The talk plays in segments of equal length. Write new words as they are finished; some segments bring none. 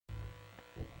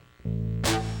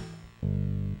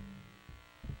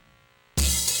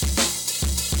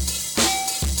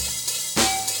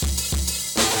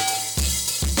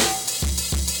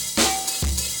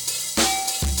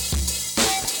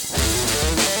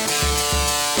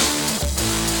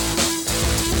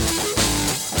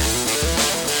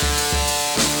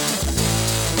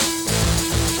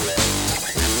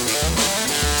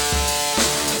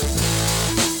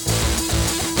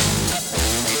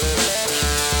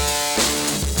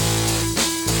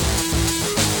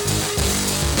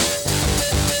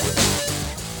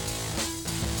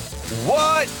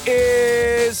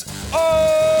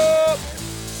up,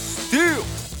 Steel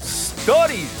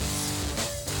Studies?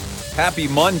 Happy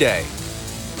Monday,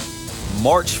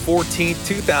 March 14th,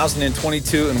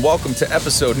 2022, and welcome to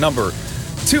episode number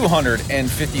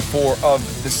 254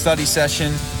 of the study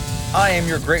session. I am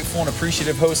your grateful and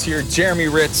appreciative host here, Jeremy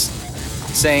Ritz,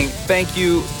 saying thank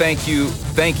you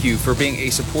for being a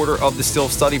supporter of the Still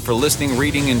Study, for listening,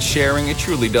 reading, and sharing. It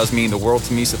truly does mean the world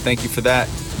to me, so thank you for that.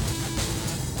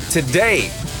 Today,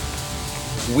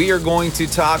 we are going to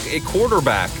talk a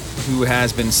quarterback who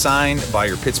has been signed by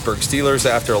your Pittsburgh Steelers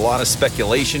after a lot of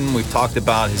speculation. We've talked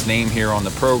about his name here on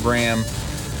the program.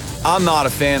 I'm not a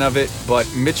fan of it, but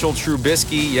Mitchell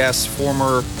Trubisky, yes,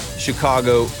 former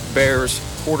Chicago Bears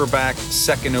quarterback,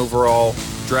 second overall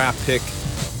draft pick,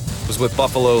 was with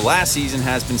Buffalo last season,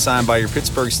 has been signed by your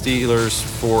Pittsburgh Steelers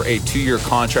for a 2-year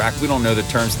contract. We don't know the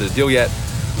terms of the deal yet.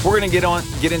 We're going to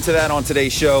get into that on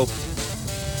today's show.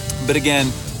 But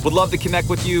again, would love to connect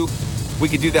with you. We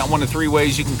could do that one of 3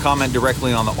 ways. You can comment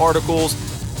directly on the articles.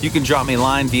 You can drop me a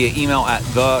line via email at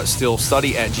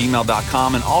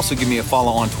thestillstudy@gmail.com, and also give me a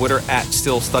follow on Twitter at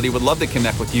stillstudy. Would love to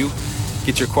connect with you.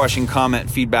 Get your question, comment,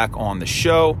 feedback on the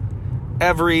show.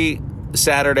 Every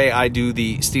Saturday, I do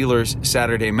the Steelers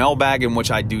Saturday mailbag, in which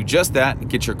I do just that.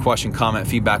 Get your question, comment,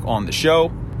 feedback on the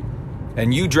show.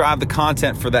 And you drive the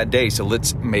content for that day, so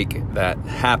let's make that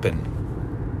happen.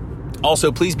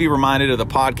 Also, please be reminded of the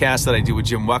podcast that I do with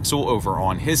Jim Wexell over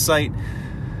on his site,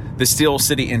 The Steel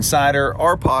City Insider.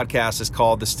 Our podcast is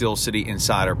called The Steel City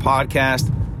Insider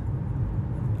Podcast.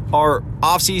 Our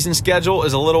off-season schedule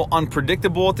is a little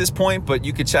unpredictable at this point, but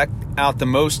you could check out the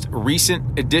most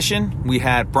recent edition. We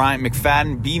had Bryant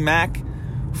McFadden, B-Mac,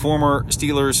 former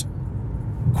Steelers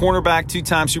cornerback,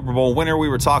 2-time Super Bowl winner. We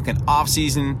were talking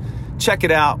off-season. Check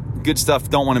it out. Good stuff.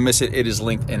 Don't want to miss it. It is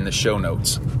linked in the show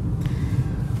notes.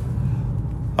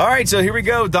 All right, so here we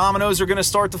go. Dominoes are going to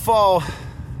start to fall.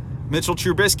 Mitchell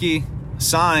Trubisky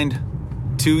signed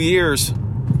 2 years.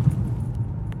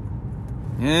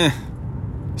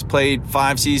 He's played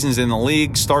 5 seasons in the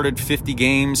league, started 50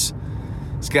 games.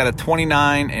 He's got a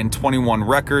 29-21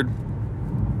 record,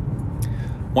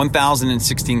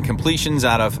 1,016 completions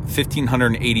out of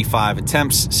 1,585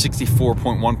 attempts,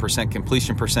 64.1%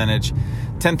 completion percentage,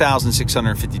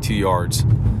 10,652 yards.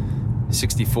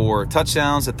 64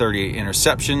 touchdowns at 38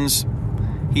 interceptions.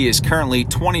 He is currently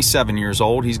 27 years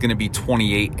old. He's going to be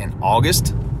 28 in August.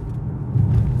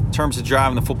 In terms of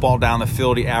driving the football down the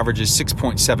field, he averages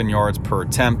 6.7 yards per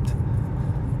attempt.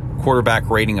 Quarterback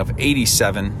rating of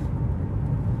 87.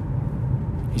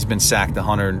 He's been sacked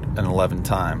 111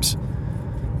 times.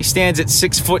 He stands at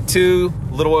 6'2",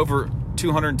 a little over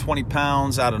 220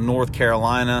 pounds, out of North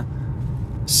Carolina.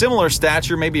 Similar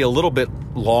stature, maybe a little bit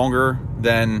longer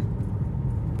than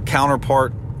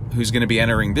counterpart who's going to be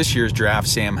entering this year's draft,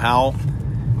 Sam Howell.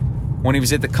 When he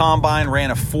was at the Combine, ran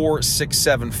a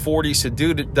 4.67 40, so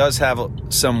dude does have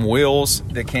some wheels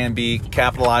that can be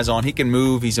capitalized on. He can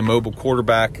move. He's a mobile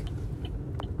quarterback.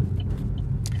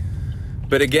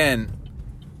 But again,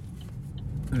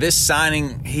 this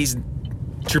signing,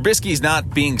 Trubisky's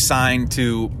not being signed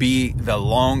to be the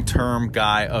long-term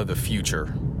guy of the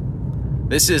future.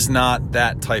 This is not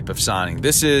that type of signing.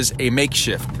 This is a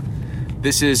makeshift.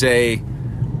 This is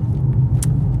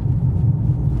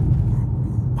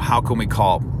how can we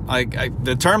call it?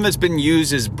 The term that's been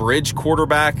used is bridge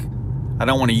quarterback. I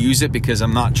don't want to use it because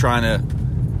I'm not trying to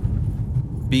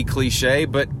be cliche,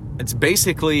 but it's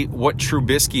basically what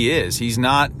Trubisky is. He's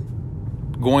not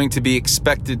going to be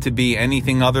expected to be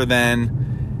anything other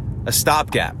than a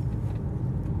stopgap.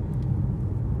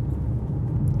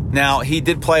 Now, he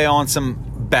did play on some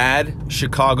bad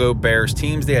Chicago Bears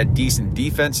teams. They had decent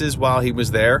defenses while he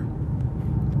was there.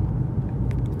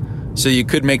 So you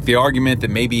could make the argument that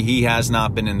maybe he has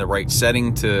not been in the right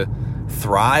setting to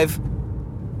thrive.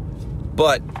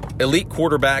 But elite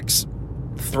quarterbacks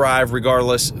thrive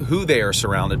regardless who they are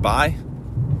surrounded by.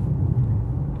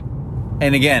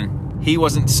 And again, he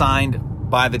wasn't signed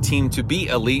by the team to be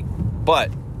elite, but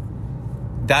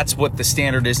that's what the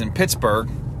standard is in Pittsburgh.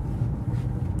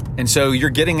 And so you're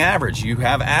getting average. You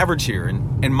have average here.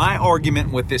 And my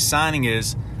argument with this signing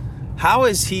is, how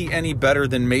is he any better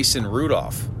than Mason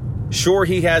Rudolph? Sure,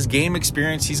 he has game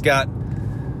experience. He's got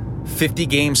 50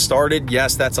 games started.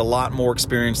 Yes, that's a lot more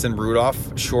experience than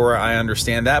Rudolph. Sure, I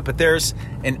understand that. But there's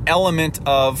an element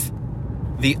of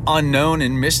the unknown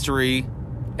and mystery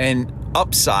and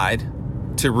upside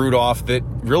to Rudolph that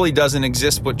really doesn't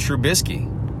exist with Trubisky.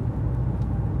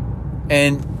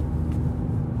 And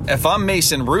if I'm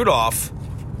Mason Rudolph,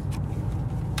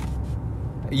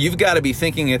 you've got to be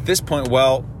thinking at this point,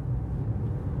 well,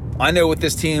 I know what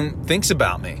this team thinks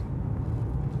about me.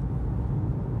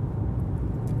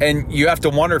 And you have to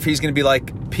wonder if he's going to be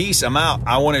like, peace, I'm out.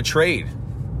 I want to trade.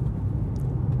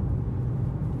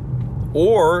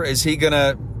 Or is he going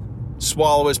to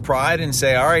swallow his pride and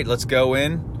say, all right, let's go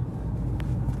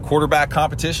in. Quarterback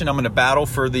competition. I'm going to battle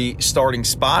for the starting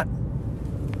spot.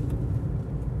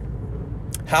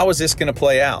 How is this going to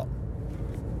play out?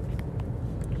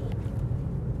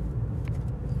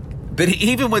 But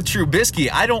even with Trubisky,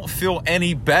 I don't feel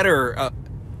any better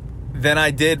than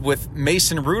I did with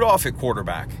Mason Rudolph at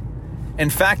quarterback. In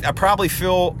fact, I probably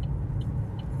feel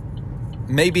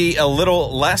maybe a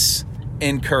little less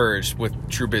encouraged with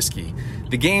Trubisky.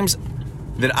 The games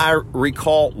that I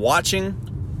recall watching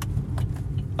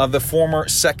of the former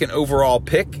second overall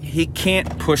pick, he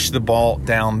can't push the ball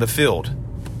down the field.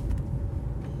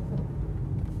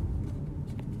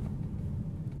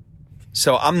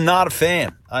 So I'm not a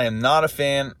fan. I am not a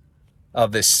fan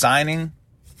of this signing.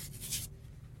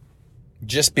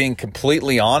 Just being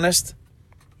completely honest.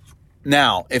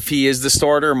 Now, if he is the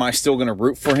starter, am I still going to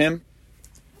root for him?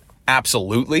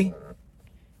 Absolutely.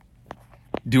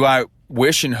 Do I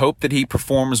wish and hope that he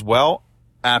performs well?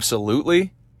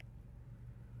 Absolutely.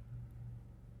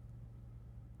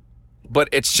 But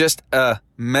it's just a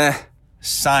meh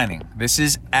signing. This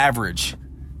is average.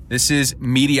 This is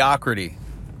mediocrity.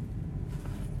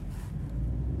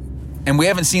 And we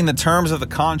haven't seen the terms of the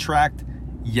contract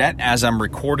yet as I'm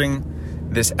recording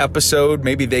this episode.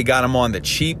 Maybe they got him on the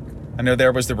cheap. I know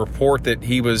there was the report that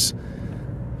he was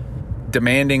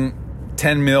demanding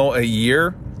 $10 million a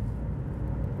year.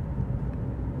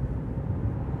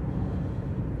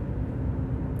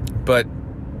 But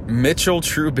Mitchell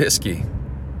Trubisky,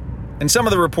 and some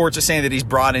of the reports are saying that he's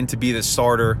brought in to be the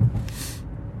starter,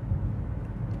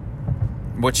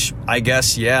 which I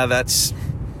guess, yeah, that's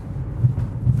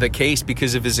the case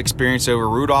because of his experience over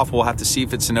Rudolph. We'll have to see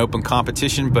if it's an open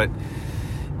competition, but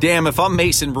damn, if I'm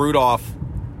Mason Rudolph,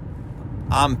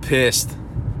 I'm pissed.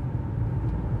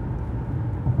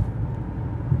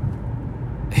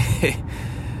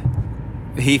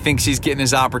 He thinks he's getting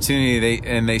his opportunity,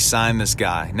 and they sign this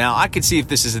guy. Now, I could see if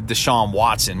this is a Deshaun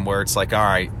Watson, where it's like, all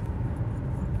right,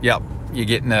 yep, you're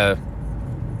getting a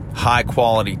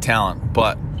high-quality talent,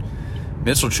 but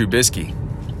Mitchell Trubisky,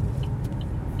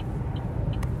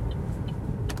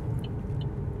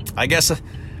 I guess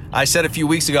I said a few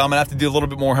weeks ago I'm going to have to do a little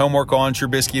bit more homework on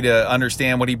Trubisky to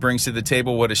understand what he brings to the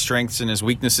table, what his strengths and his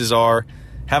weaknesses are.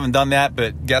 Haven't done that,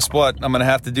 but guess what I'm going to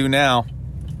have to do now?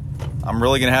 I'm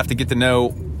really going to have to get to know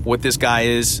what this guy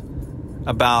is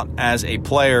about as a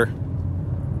player.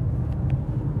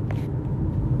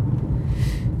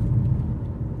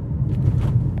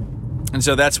 And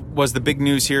so that was the big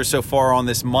news here so far on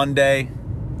this Monday,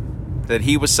 that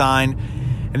he was signed.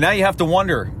 And now you have to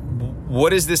wonder,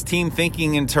 what is this team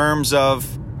thinking in terms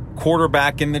of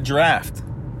quarterback in the draft?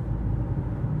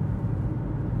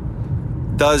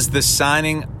 Does the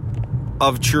signing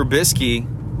of Trubisky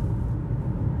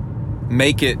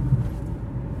make it,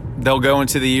 they'll go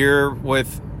into the year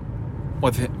with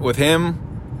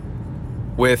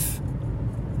him, with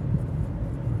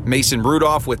Mason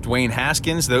Rudolph, with Dwayne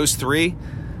Haskins, those three?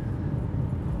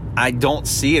 I don't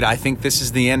see it. I think this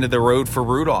is the end of the road for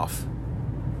Rudolph.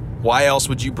 Why else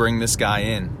would you bring this guy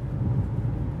in?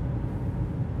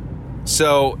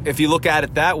 So if you look at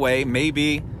it that way,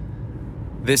 maybe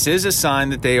this is a sign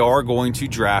that they are going to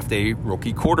draft a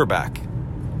rookie quarterback.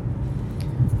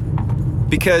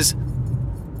 Because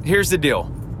here's the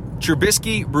deal.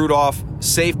 Trubisky, Rudolph,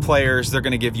 safe players. They're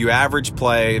going to give you average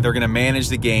play. They're going to manage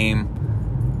the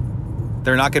game.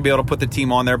 They're not going to be able to put the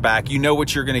team on their back. You know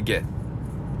what you're going to get.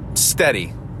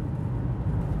 Steady.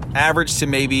 Average to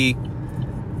maybe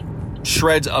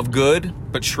shreds of good,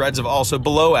 but shreds of also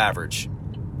below average.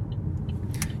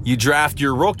 You draft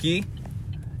your rookie.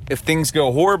 If things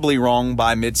go horribly wrong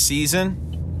by midseason,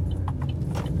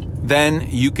 then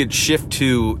you could shift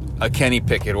to a Kenny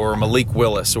Pickett or a Malik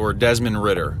Willis or Desmond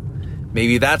Ridder.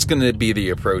 Maybe that's going to be the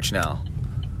approach now.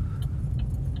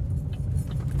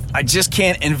 I just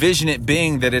can't envision it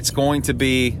being that it's going to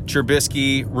be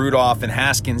Trubisky, Rudolph, and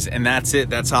Haskins, and that's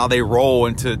it. That's how they roll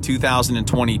into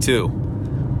 2022.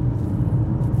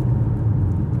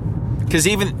 Because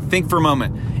even think for a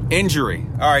moment, injury.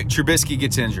 All right, Trubisky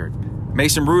gets injured.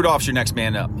 Mason Rudolph's your next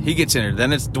man up. He gets injured.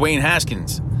 Then it's Dwayne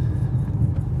Haskins.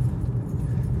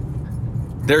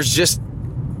 There's just,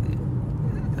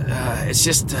 I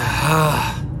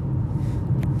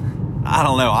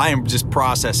don't know. I am just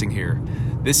processing here.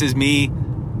 This is me.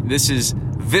 This is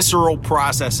visceral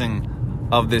processing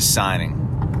of this signing.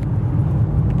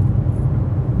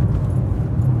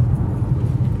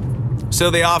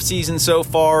 So the offseason so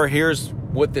far, here's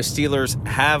what the Steelers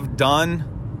have done.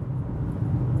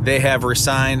 They have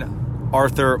re-signed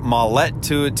Arthur Maulet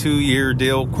to a 2-year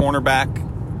deal, cornerback.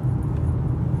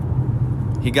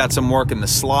 He got some work in the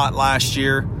slot last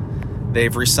year.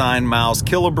 They've re-signed Miles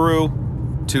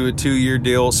Killebrew to a 2-year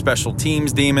deal, special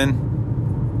teams demon.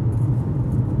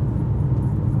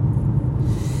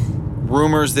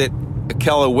 Rumors that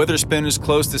Akella Witherspoon is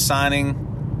close to signing.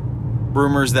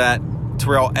 Rumors that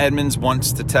Terrell Edmonds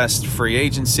wants to test free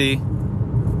agency.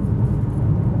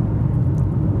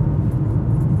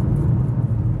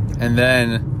 And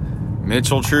then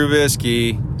Mitchell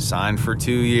Trubisky signed for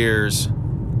 2 years.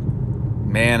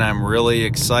 Man, I'm really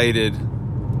excited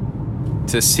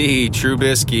to see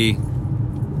Trubisky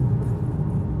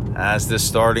as the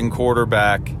starting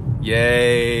quarterback.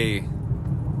 Yay.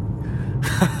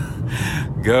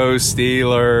 Go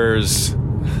Steelers.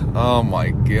 Oh my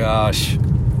gosh.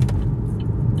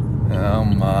 Oh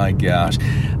my gosh.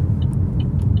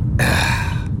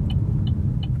 I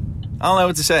don't know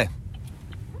what to say.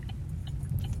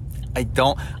 I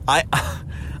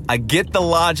get the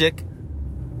logic,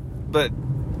 but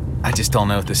I just don't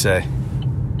know what to say.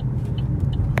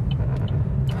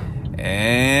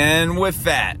 And with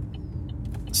that,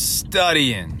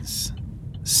 studyins.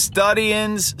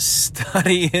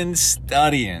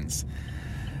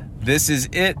 This is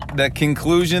it, the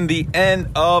conclusion, the end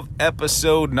of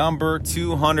episode number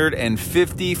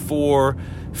 254.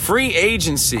 Free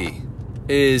agency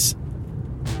is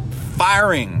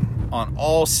firing on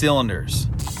all cylinders.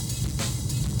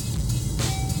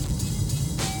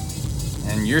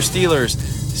 And your Steelers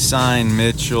sign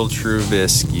Mitchell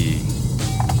Trubisky.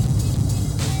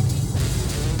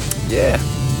 Yeah.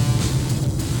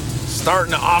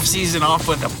 Starting the offseason off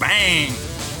with a bang.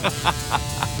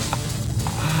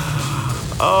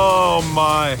 Oh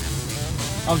my.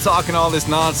 I'm talking all this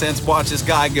nonsense. Watch this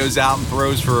guy goes out and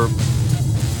throws for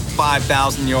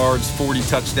 5,000 yards, 40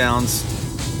 touchdowns.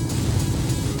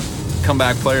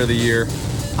 Comeback player of the year.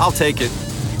 I'll take it.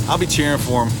 I'll be cheering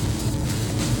for him.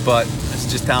 But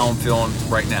that's just how I'm feeling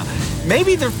right now.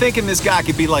 Maybe they're thinking this guy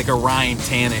could be like a Ryan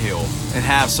Tannehill and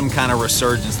have some kind of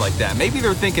resurgence like that. Maybe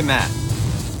they're thinking that.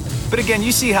 But again,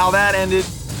 you see how that ended.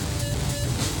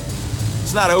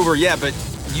 It's not over yet, but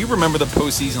you remember the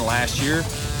postseason last year.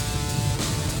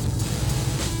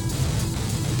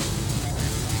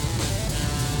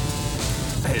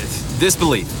 It's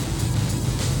disbelief.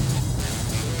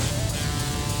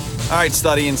 All right,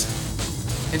 studyins.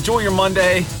 Enjoy your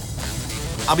Monday.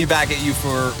 I'll be back at you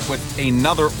with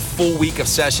another full week of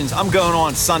sessions. I'm going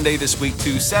on Sunday this week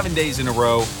too, 7 days in a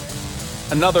row.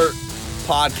 Another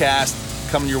podcast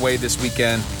coming your way this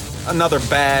weekend. Another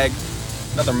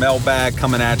mailbag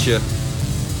coming at you.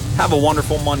 Have a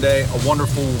wonderful Monday, a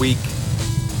wonderful week,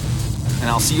 and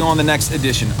I'll see you on the next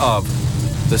edition of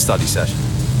the Study Session.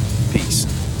 Peace.